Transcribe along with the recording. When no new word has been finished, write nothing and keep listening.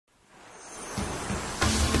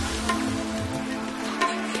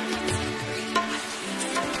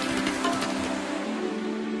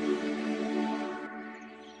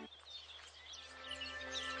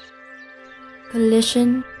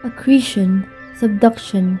Collision, accretion,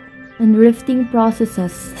 subduction, and rifting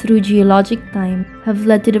processes through geologic time have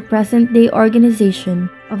led to the present-day organization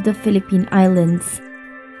of the Philippine Islands.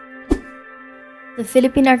 The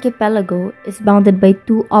Philippine archipelago is bounded by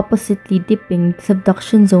two oppositely dipping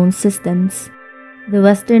subduction zone systems. The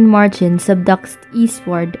western margin subducts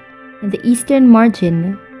eastward, and the eastern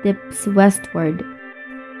margin dips westward.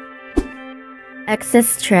 Excess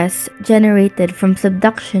stress generated from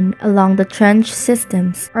subduction along the trench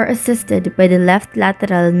systems are assisted by the left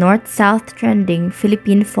lateral north-south trending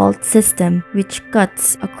Philippine fault system, which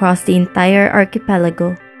cuts across the entire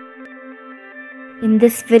archipelago. In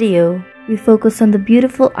this video, we focus on the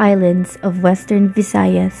beautiful islands of Western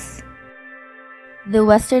Visayas. The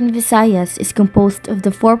Western Visayas is composed of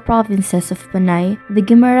the four provinces of Panay, the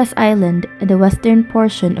Guimaras Island, and the western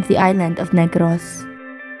portion of the island of Negros.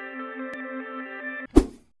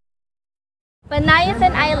 Panay is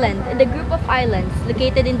an island in the group of islands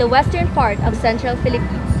located in the western part of central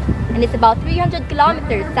Philippines and is about 300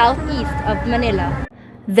 kilometers southeast of Manila.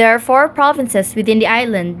 There are four provinces within the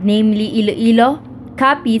island, namely Iloilo,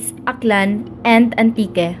 Capiz, Aklan, and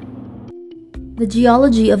Antique. The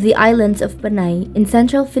geology of the islands of Panay in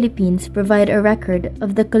central Philippines provide a record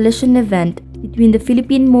of the collision event between the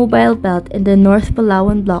Philippine Mobile Belt and the North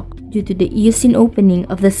Palawan Block due to the Eocene opening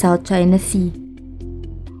of the South China Sea.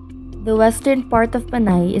 The western part of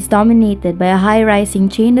Panay is dominated by a high-rising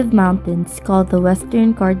chain of mountains called the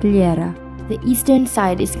Western Cordillera. The eastern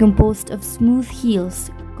side is composed of smooth hills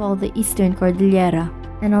called the Eastern Cordillera,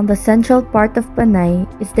 and on the central part of Panay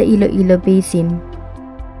is the Iloilo Basin.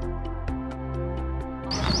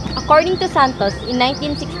 According to Santos, in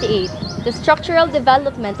 1968, the structural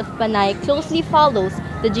development of Panay closely follows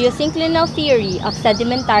the geosynclinal theory of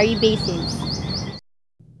sedimentary basins.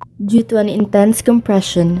 Due to an intense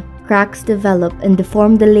compression, cracks develop and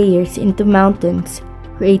deform the layers into mountains,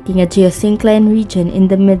 creating a geosyncline region in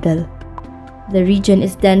the middle. The region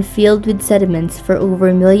is then filled with sediments for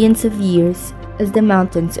over millions of years as the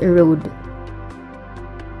mountains erode.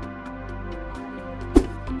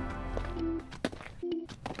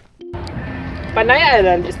 Panay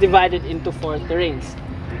Island is divided into four terrains: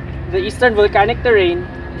 the Eastern Volcanic Terrain,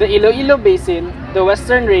 the Iloilo Basin, the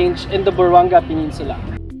Western Range, and the Buruanga Peninsula.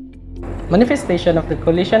 Manifestation of the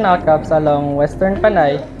collision outcrops along Western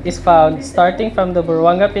Panay is found starting from the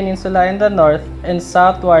Buruanga Peninsula in the north and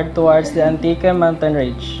southward towards the Antique mountain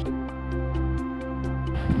range.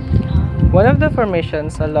 One of the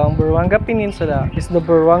formations along Buruanga Peninsula is the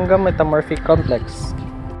Buruanga Metamorphic Complex.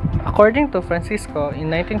 According to Francisco, in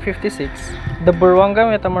 1956, the Buruanga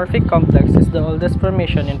Metamorphic Complex is the oldest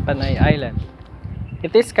formation in Panay Island.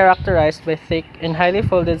 It is characterized by thick and highly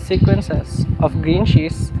folded sequences of green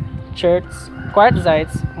schist, cherts,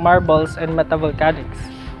 quartzites, marbles, and metavolcanics.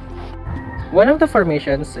 One of the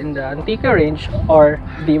formations in the Antique Range, or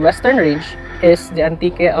the Western Range, is the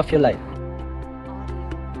Antique Ophiolite.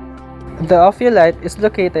 The ophiolite is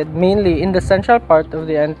located mainly in the central part of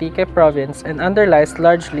the Antique province and underlies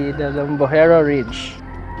largely the Lambohero Ridge.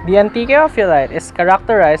 The Antique ophiolite is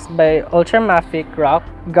characterized by ultramafic rock,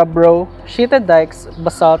 gabbro, sheeted dikes,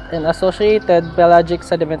 basalt, and associated pelagic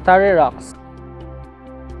sedimentary rocks.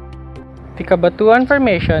 The Cabatuan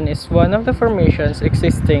Formation is one of the formations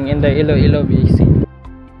existing in the Iloilo Basin.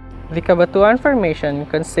 The Cabatuan Formation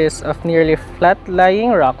consists of nearly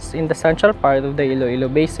flat-lying rocks in the central part of the Iloilo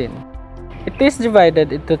Basin. It is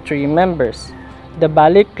divided into three members: the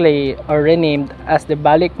Balik Clay, or renamed as the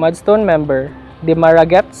Balik Mudstone member, the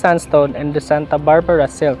Maragat Sandstone, and the Santa Barbara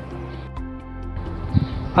Silt.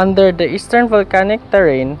 Under the Eastern Volcanic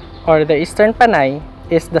Terrain, or the Eastern Panay,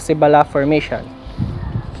 is the Cibala Formation.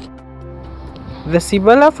 The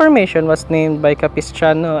Cibala Formation was named by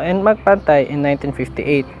Capistrano and Magpantay in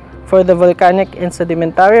 1958 for the volcanic and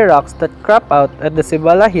sedimentary rocks that crop out at the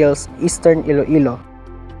Cibala Hills, eastern Iloilo.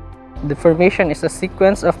 The formation is a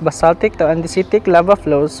sequence of basaltic to andesitic lava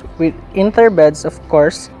flows with interbeds of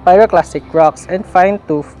coarse pyroclastic rocks and fine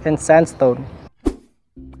tuff and sandstone.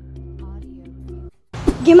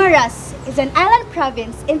 Guimaras is an island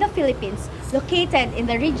province in the Philippines located in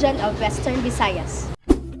the region of Western Visayas.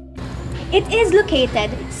 It is located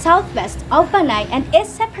southwest of Panay and is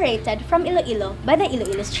separated from Iloilo by the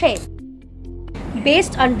Iloilo Strait.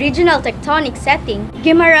 Based on regional tectonic setting,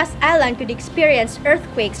 Guimaras Island could experience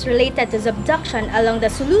earthquakes related to subduction along the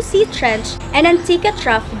Sulu Sea Trench and Antique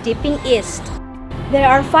Trough dipping east. There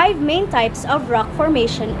are five main types of rock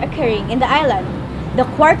formation occurring in the island: the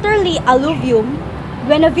Quarterly Alluvium,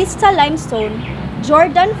 Buena Vista Limestone,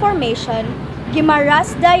 Jordan Formation,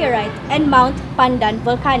 Guimaras Diorite, and Mount Pandan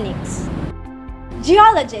Volcanics.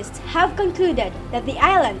 Geologists have concluded that the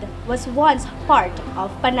island was once part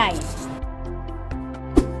of Panay.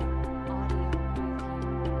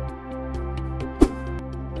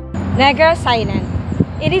 Negros Island.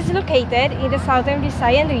 It is located in the southern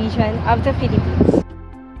Visayan region of the Philippines.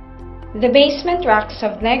 The basement rocks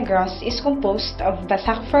of Negros is composed of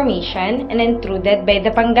Basak Formation and intruded by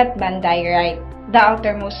the Pangatban Diorite. The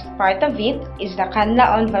outermost part of it is the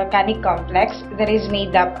Canlaon Volcanic Complex that is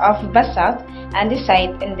made up of basalt,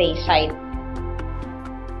 andesite, and dacite.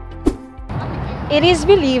 It is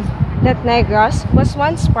believed that Negros was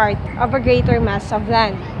once part of a greater mass of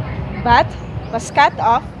land, but was cut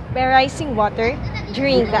off by rising water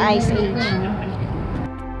during the Ice Age.